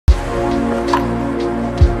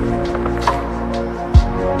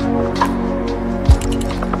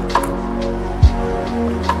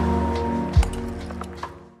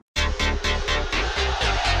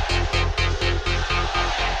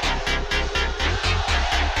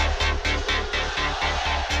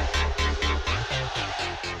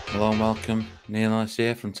Hello and welcome. Neil Ellis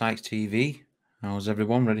here from Tykes TV. How's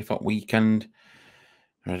everyone? Ready for weekend?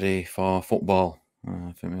 Ready for football?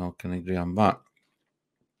 I think we all can agree on that.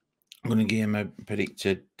 I'm going to give him a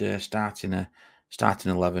predicted starting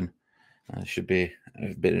 11. Should be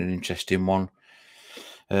a bit of an interesting one.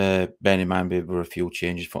 Bearing in mind there were a few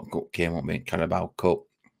changes for Cup came up in Carabao Cup.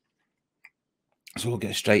 So we'll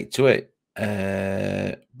get straight to it.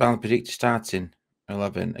 Barnsley predicted starting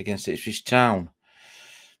 11 against Ipswich Town.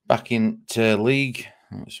 Back into league.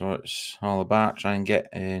 That's what it's all about. Try and get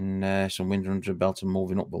in some wind under the belt and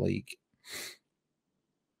moving up the league.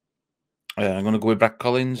 I'm going to go with Brad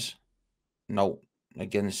Collins. No,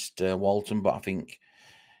 against Walton, but I think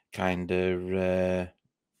kind of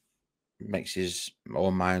makes his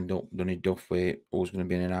own mind up. Done it duff with who's going to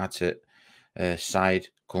be in an Arteta side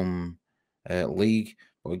come league.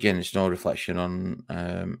 But again, it's no reflection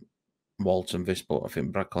on Walton this, but I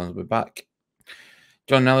think Brad Collins will be back.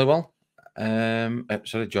 Jordan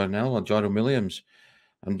Williams.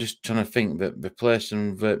 I'm just trying to think that the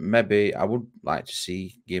person that maybe I would like to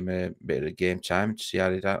see give him a bit of game time to see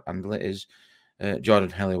how he'd handle it is Jordan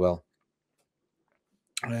Helliwell.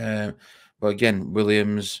 But again,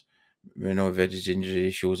 Williams, we know, he had his injury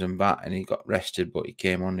issues and that, and he got rested, but he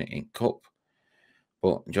came on in Cup.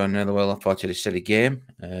 But Jordan Helliwell, I thought he had a steady game.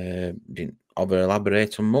 Didn't over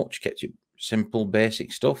elaborate on much, kept it simple,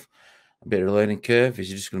 basic stuff. A bit of a learning curve. Is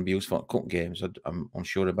he just going to be useful at Cup games? I'm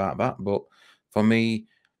unsure about that. But for me,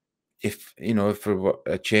 if for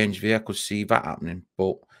a change there, I could see that happening.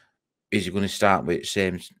 But is he going to start with the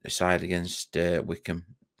same side against Wickham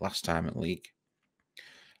last time at league?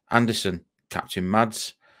 Anderson, Captain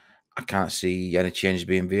Mads. I can't see any changes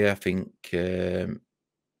being there. I think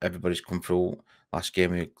everybody's come through last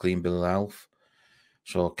game with a clean bill of health.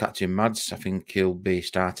 So Captain Mads, I think he'll be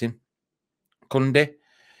starting. Cundy,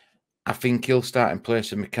 I think he'll start in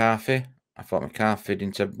place of McCarthy. I thought McCarthy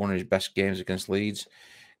didn't have one of his best games against Leeds.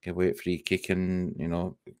 Gave away a free kick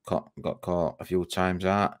and, got caught a few times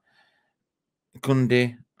out.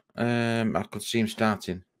 Cundy, I could see him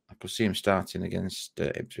starting. I could see him starting against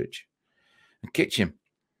Ipswich. And Kitchen,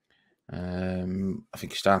 I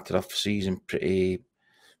think he started off the season pretty,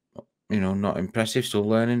 not impressive, still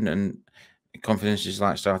learning, and confidence is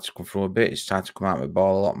starting to come through a bit. He's starting to come out with the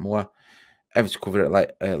ball a lot more. Ever to cover it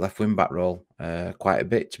like left wing back role quite a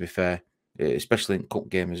bit, to be fair, especially in Cup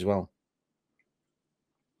game as well.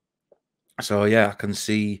 So yeah, I can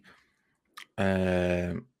see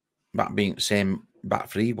that being the same back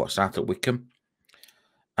three what started at Wickham.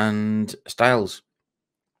 And Styles,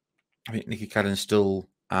 I think Nicky Cadden's still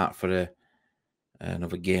out for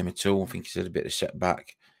another game or two. I think he's had a bit of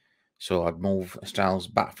setback. So I'd move Styles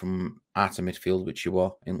back from out of midfield, which you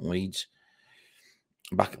were in Leeds,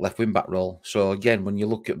 back at left wing back role. So again, when you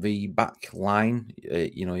look at the back line,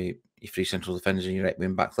 your three central defenders and your right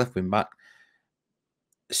wing back, left wing back,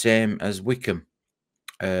 same as Wickham,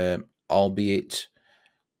 albeit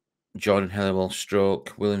Jordan Helliwell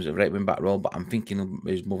stroke Williams at right wing back role, but I'm thinking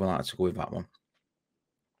he's moving out to go with that one.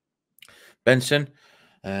 Benson,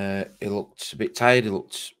 he looked a bit tired. He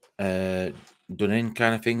looked done in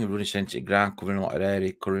kind of thing, running centre ground, covering a lot of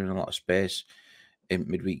area, covering a lot of space in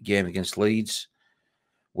midweek game against Leeds.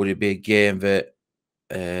 Would it be a game that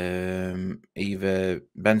either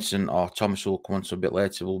Benson or Thomas will come on to a bit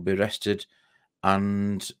later, will be rested,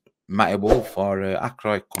 and Matty Wolf or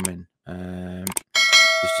Ackroyd come in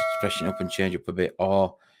just to freshen up and change up a bit?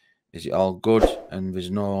 Or is it all good and there's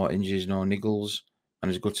no injuries, no niggles, and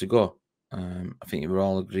it's good to go? I think we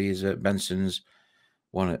all agree that Benson's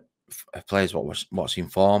one of players what's in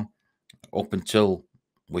form. Up until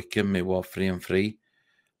Wickham, he was 3-3.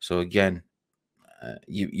 So again,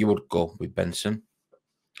 you would go with Benson.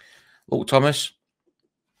 Luke Thomas,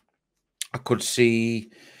 I could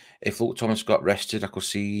see if Luke Thomas got rested, I could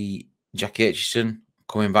see Jack Aitchison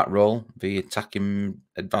coming back role, the attacking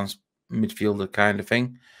advanced midfielder kind of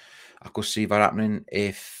thing. I could see that happening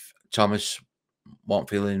if Thomas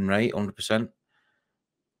wasn't feeling right 100%.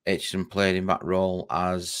 Aitchison playing in that role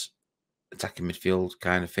as attacking midfield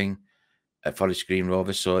kind of thing at Forest Green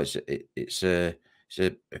Rovers. So it's a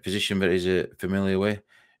position that he's familiar with.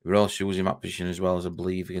 We're also using that position as well, as I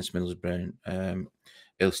believe, against Middlesbrough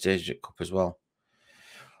early stage Cup as well.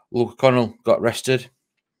 Luke O'Connell got rested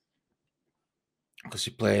because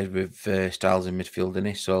he played with Styles in midfield, didn't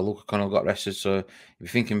he? So Luke O'Connell got rested. So if you're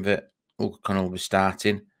thinking that Luke O'Connell will be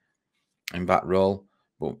starting in that role,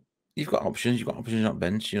 but you've got options. You've got options on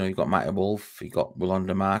bench. You've got Matty Wolf. You've got Will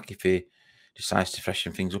Mark if he decides to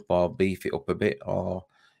freshen things up or beef it up a bit, or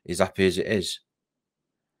is happy as it is.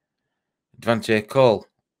 Devante Cole,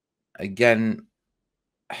 again,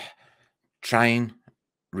 trying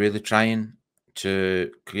really trying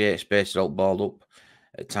to create space to help ball up.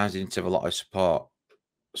 At times, they didn't have a lot of support.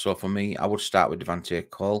 So for me, I would start with Devante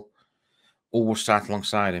Cole, or we'll start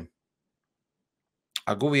alongside him.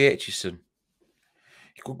 I'll go with Aitchison.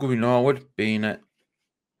 He could go with Norwood, being at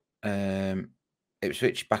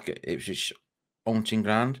Ipswich, back at Ipswich hunting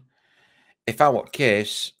ground. If that were the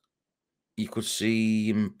case, you could see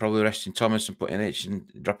him probably resting Thomas and putting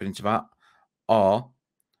Aitchison, dropping into that. Or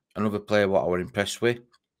another player what I were impressed with,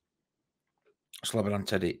 Slobodan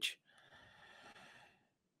Tedic.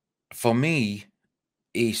 For me,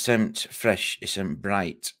 he seemed fresh, he seemed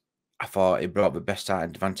bright. I thought he brought the best out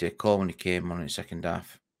of Devante Cole when he came on in the second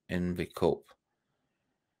half in the Cup.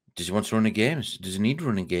 Does he want to run the games? Does he need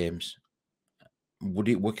running games? Would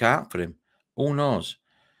it work out for him? Who knows?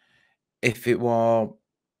 If it were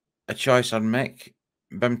a choice I'd make,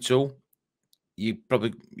 them two, you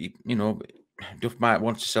probably, you know, Duff might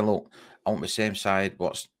want to sell up. I want the same side,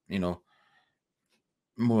 what's, you know,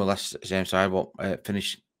 more or less the same side, what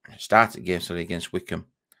started game against Wickham.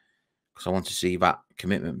 Because I want to see that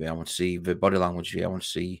commitment there. I want to see the body language there. I want to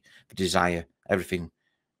see the desire, everything.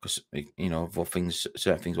 Because, you know, for things,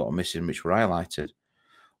 certain things what are missing, which were highlighted.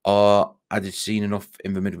 Or I did seen enough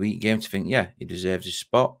in the midweek game to think, yeah, he deserves his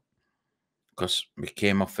spot. Because we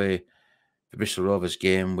came off the Bristol Rovers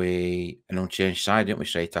game with an unchanged side, didn't we,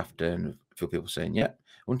 straight after? And a few people saying, yeah,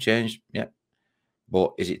 unchanged, yeah.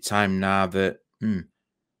 But is it time now that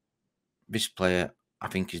this player, I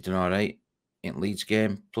think he's done all right in Leeds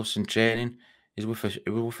game, plus in training, is worth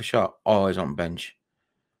a shot, or he's on bench.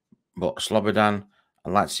 But Slobodan,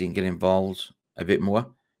 I'd like to see him get involved a bit more,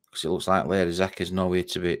 because it looks like Lady Zach is nowhere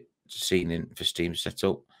to be seen in for team set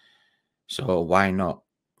up. So why not?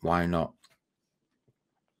 Why not?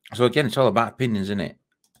 So again, it's all about opinions, isn't it?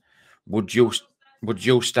 Would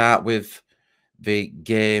you start with the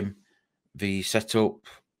game, the setup,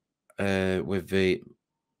 with the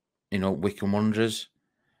Wickham Wanderers,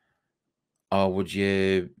 or would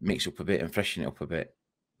you mix up a bit and freshen it up a bit?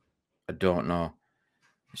 I don't know.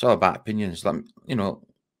 It's all about opinions.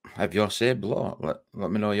 Have your say below.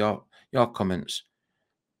 Let me know your comments.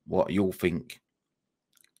 What you think?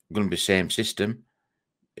 Going to be same system?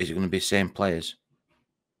 Is it going to be same players?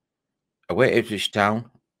 Away at Ipswich Town,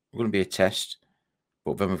 going to be a test,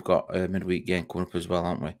 but then we've got a midweek game coming up as well,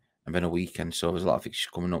 aren't we? And then a weekend, so there's a lot of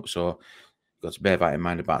fixtures coming up. So you've got to bear that in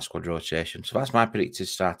mind about squad rotation. So that's my predicted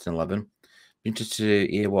starting 11. Be interested to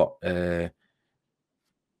hear what I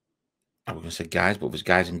was going to say guys, but there's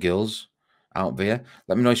guys and girls out there.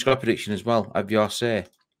 Let me know your score prediction as well. Have your say.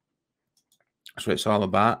 That's what it's all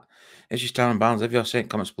about. It's just Town and Barnsley. Have your say in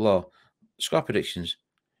comments below. Score predictions,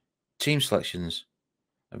 team selections,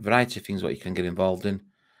 a variety of things what you can get involved in.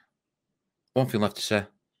 One thing left to say,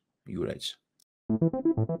 you Reds.